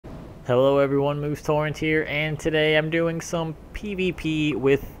Hello everyone, Moose Torrent here, and today I'm doing some PvP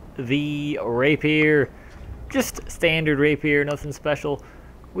with the Rapier. Just standard Rapier, nothing special.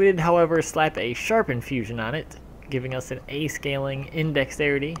 We did, however, slap a Sharpen fusion on it, giving us an A scaling in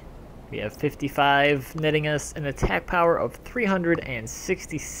dexterity. We have 55, netting us an attack power of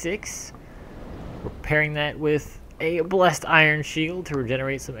 366. We're pairing that with a Blessed Iron Shield to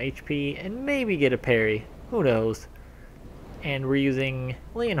regenerate some HP and maybe get a parry, who knows. And we're using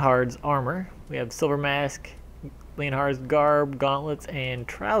Leonhard's armor. We have Silver Mask, Leonhard's garb, gauntlets, and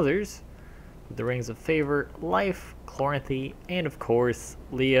trousers. With the Rings of Favor, Life, Chloranthy, and of course,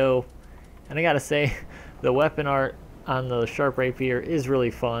 Leo. And I gotta say, the weapon art on the Sharp Rapier is really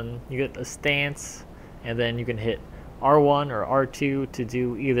fun. You get a stance, and then you can hit R1 or R2 to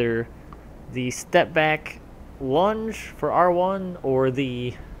do either the step back lunge for R1 or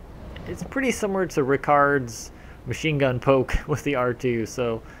it's pretty similar to Ricard's machine gun poke with the R2,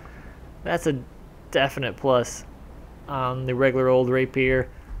 so that's a definite plus on the regular old Rapier.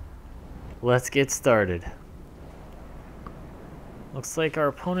 Let's get started. Looks like our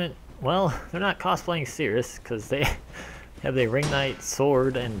opponent, well, they're not cosplaying Cirrus because they have the Ring Knight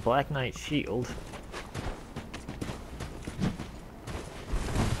sword and Black Knight shield,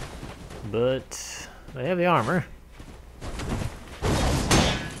 but they have the armor.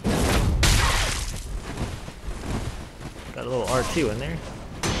 Got a little R2 in there.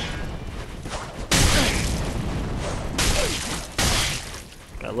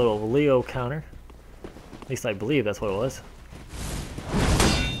 Got a little Leo counter. At least I believe that's what it was.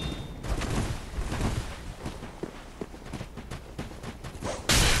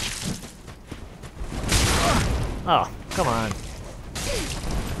 Oh, come on.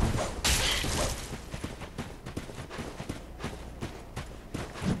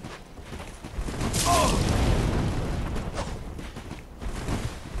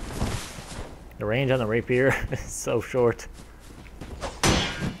 The range on the Rapier is so short.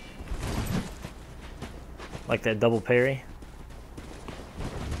 Like that double parry.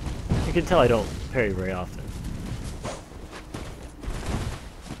 You can tell I don't parry very often.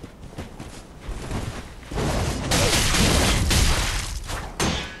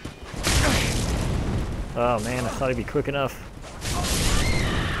 Oh man, I thought he'd be quick enough.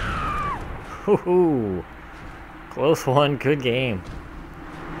 Woohoo! Close one, good game.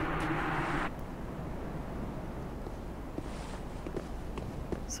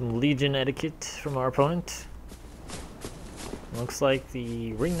 Some Legion etiquette from our opponent. Looks like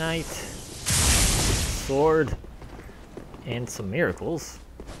the Ring Knight, sword, and some miracles.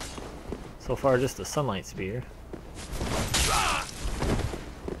 So far just a Sunlight Spear.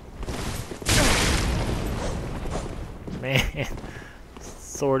 Man,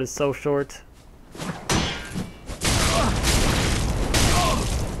 sword is so short.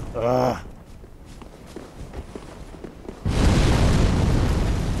 Ugh.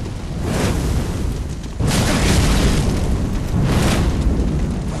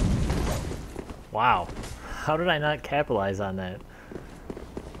 Wow, how did I not capitalize on that?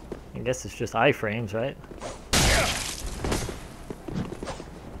 I guess it's just iframes, right?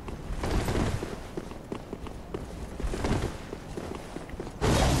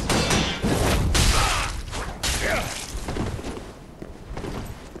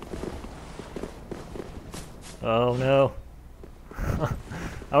 Oh no.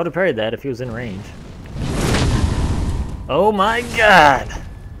 I would have parried that if he was in range. Oh my god!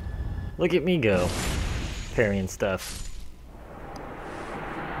 Look at me go, parrying stuff.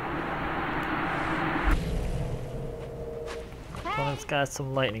 Opponent's got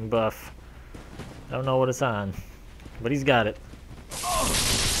some lightning buff. I don't know what it's on, but he's got it.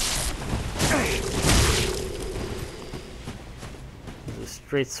 He's a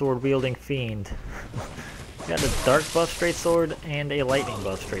straight sword wielding fiend. He's got a dark buff straight sword and a lightning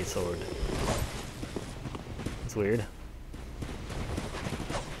buff straight sword. It's weird.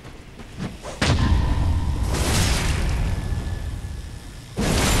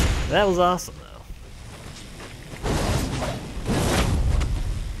 That was awesome, though.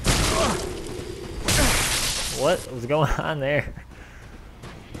 What was going on there?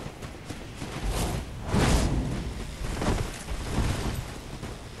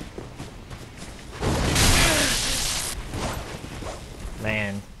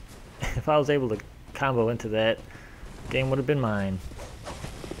 Man, if I was able to combo into that, game would have been mine.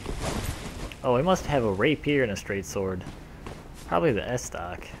 Oh, he must have a Rapier and a straight sword. Probably the S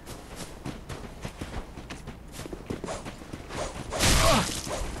stock.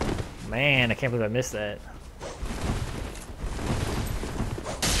 Man, I can't believe I missed that.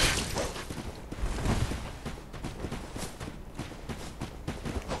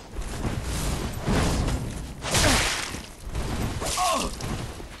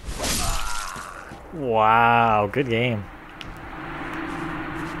 Wow, good game.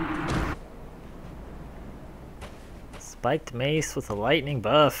 Spiked mace with a lightning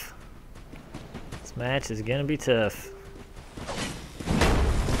buff. This match is gonna be tough.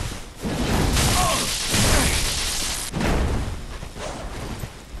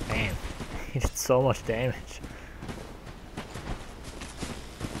 Man, he did so much damage.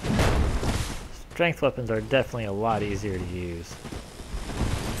 Strength weapons are definitely a lot easier to use.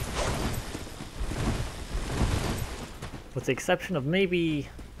 With the exception of maybe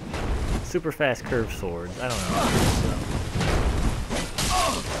super fast curved swords. I don't know.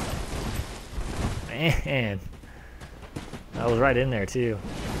 Man, I was right in there too.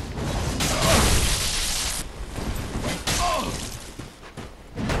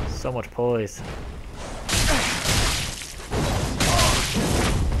 So much poise.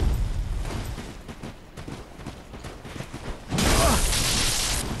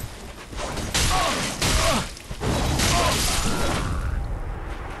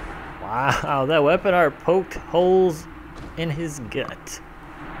 Wow, that weapon art poked holes in his gut.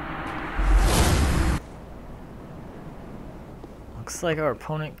 Looks like our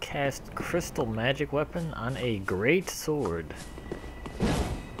opponent cast crystal magic weapon on a great sword.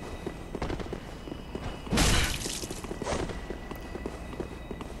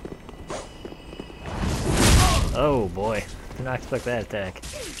 Oh boy, did not expect that attack.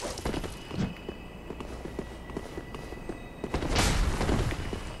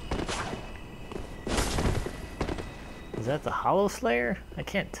 Is that the Hollow Slayer? I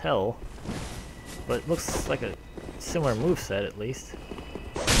can't tell, but it looks like a similar moveset at least.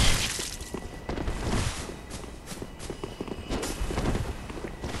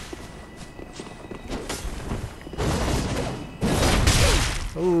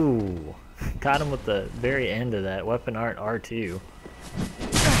 Ooh, got him with the very end of that weapon art R2.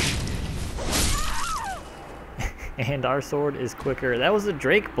 And our sword is quicker. That was a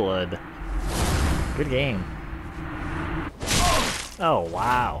Drake Blood. Good game. Oh,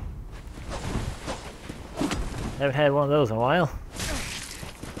 wow. Haven't had one of those in a while.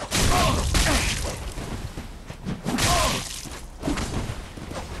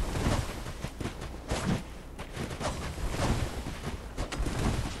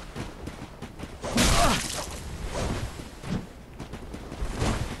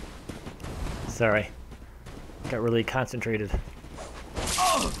 Sorry. Got really concentrated.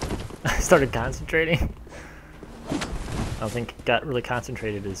 I started concentrating. I don't think got really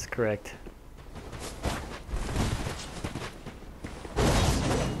concentrated is correct.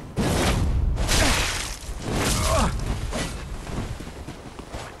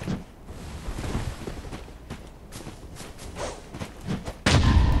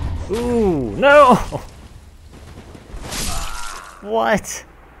 Ooh, no! What?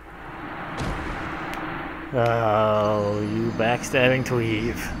 Oh, you backstabbing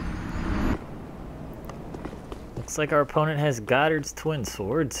dweeb. Looks like our opponent has Goddard's twin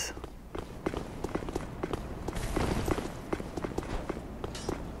swords.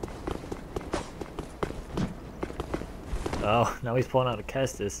 Oh, now he's pulling out a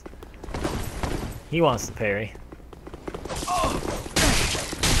Kestis. He wants to parry.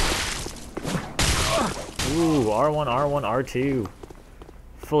 Ooh, R1, R1, R2.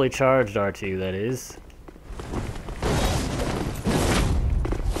 Fully charged R2, that is.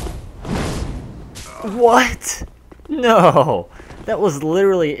 What? No! That was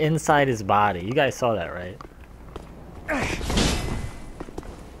literally inside his body. You guys saw that, right?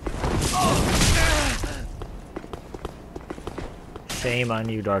 Shame on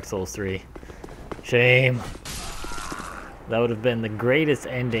you, Dark Souls 3. Shame. That would have been the greatest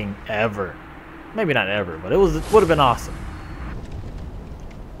ending ever. Maybe not ever, but it would have been awesome.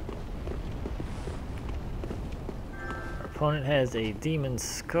 Our opponent has a Demon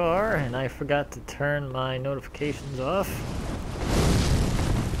Scar, and I forgot to turn my notifications off.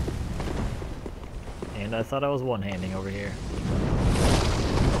 And I thought I was one-handing over here.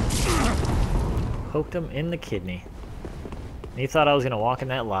 Poked him in the kidney. And he thought I was going to walk in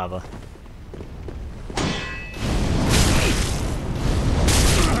that lava.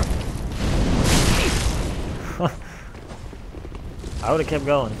 I would have kept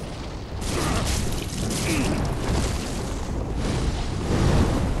going.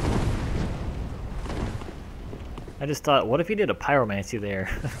 I just thought, what if he did a pyromancy there?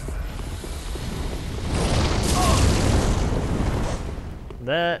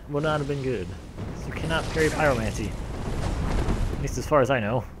 That would not have been good. You cannot parry pyromancy. At least as far as I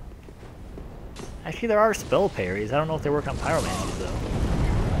know. Actually, there are spell parries. I don't know if they work on pyromancies, though.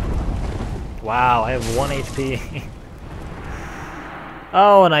 Wow, I have 1 HP.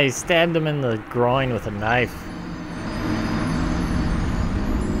 Oh, and I stabbed him in the groin with a knife.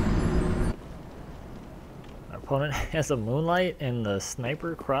 Our opponent has a moonlight and the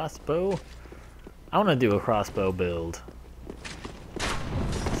sniper crossbow. I want to do a crossbow build.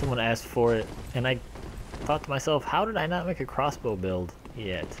 Someone asked for it, and I thought to myself, how did I not make a crossbow build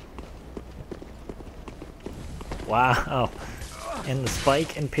yet? Wow. And the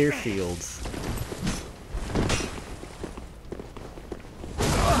spike and pierce shields.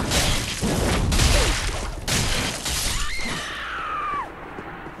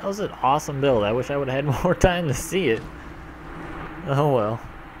 That was an awesome build. I wish I would have had more time to see it. Oh well.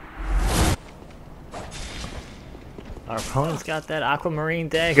 Our opponent's got that aquamarine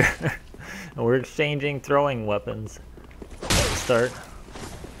dagger. And we're exchanging throwing weapons. Let's start.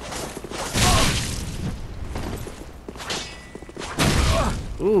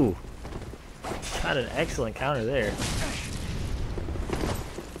 Ooh. Got an excellent counter there.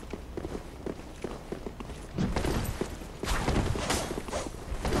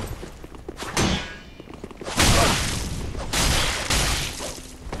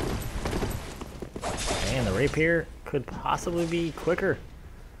 Man, the Rapier could possibly be quicker.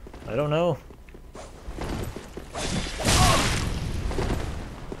 I don't know.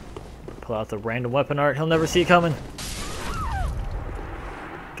 Pull out the random weapon art. He'll never see it coming.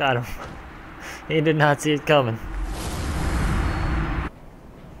 Got him. He did not see it coming.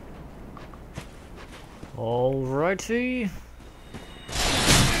 Alrighty.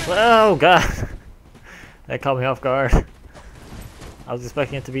 Oh god. That caught me off guard. I was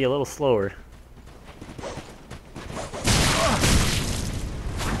expecting it to be a little slower.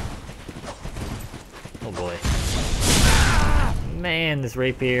 Oh boy. Man, this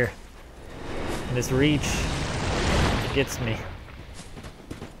Rapier and this reach gets me.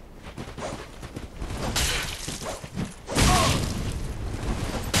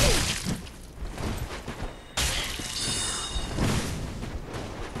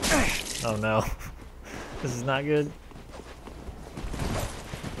 Oh no. This is not good.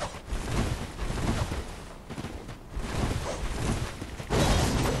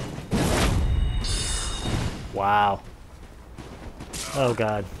 Wow. Oh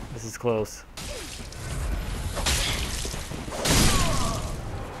god, this is close.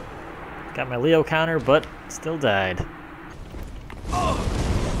 Got my Leo counter, but still died.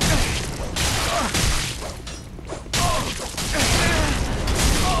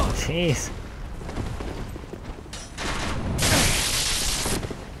 Jeez.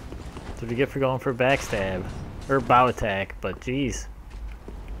 What did you get for going for backstab? Or bow attack, but jeez.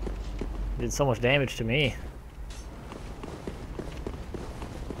 Did so much damage to me.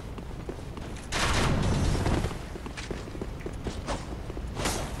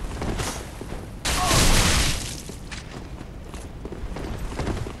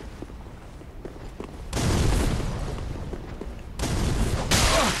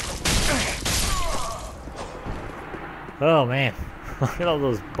 Oh man, look at all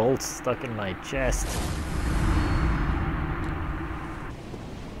those bolts stuck in my chest.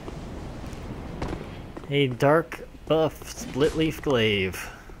 A dark buff split leaf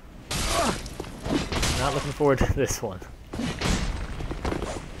glaive. Not looking forward to this one.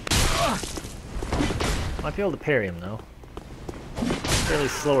 Might be able to parry him though. Fairly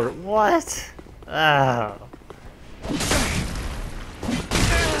slower. What? Ah.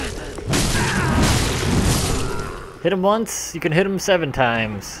 Hit him once, you can hit him 7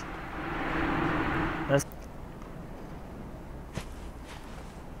 times.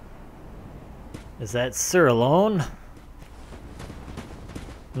 Is that Sir Alone?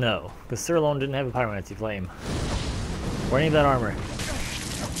 No, because Sir Alone didn't have a pyromancy flame. Or any of that armor.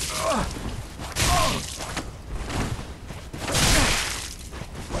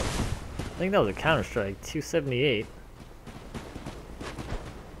 I think that was a Counter-Strike, 278.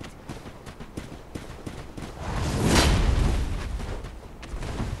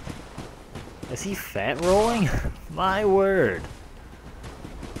 Is he fat rolling? My word.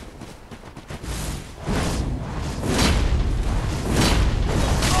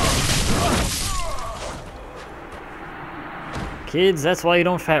 Kids, that's why you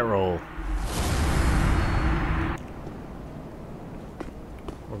don't fat roll.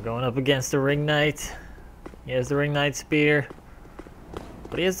 We're going up against the Ring Knight. He has the Ring Knight spear,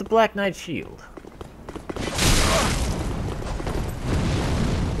 but he has the Black Knight shield.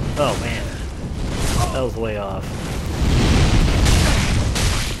 Oh man. That was way off.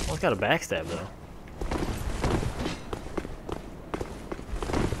 Almost got a backstab though.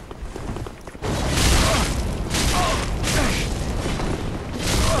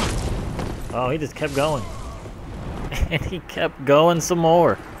 Oh, he just kept going. And he kept going some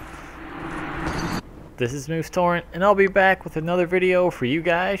more. This is Moose Torrent, and I'll be back with another video for you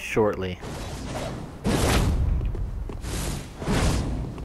guys shortly.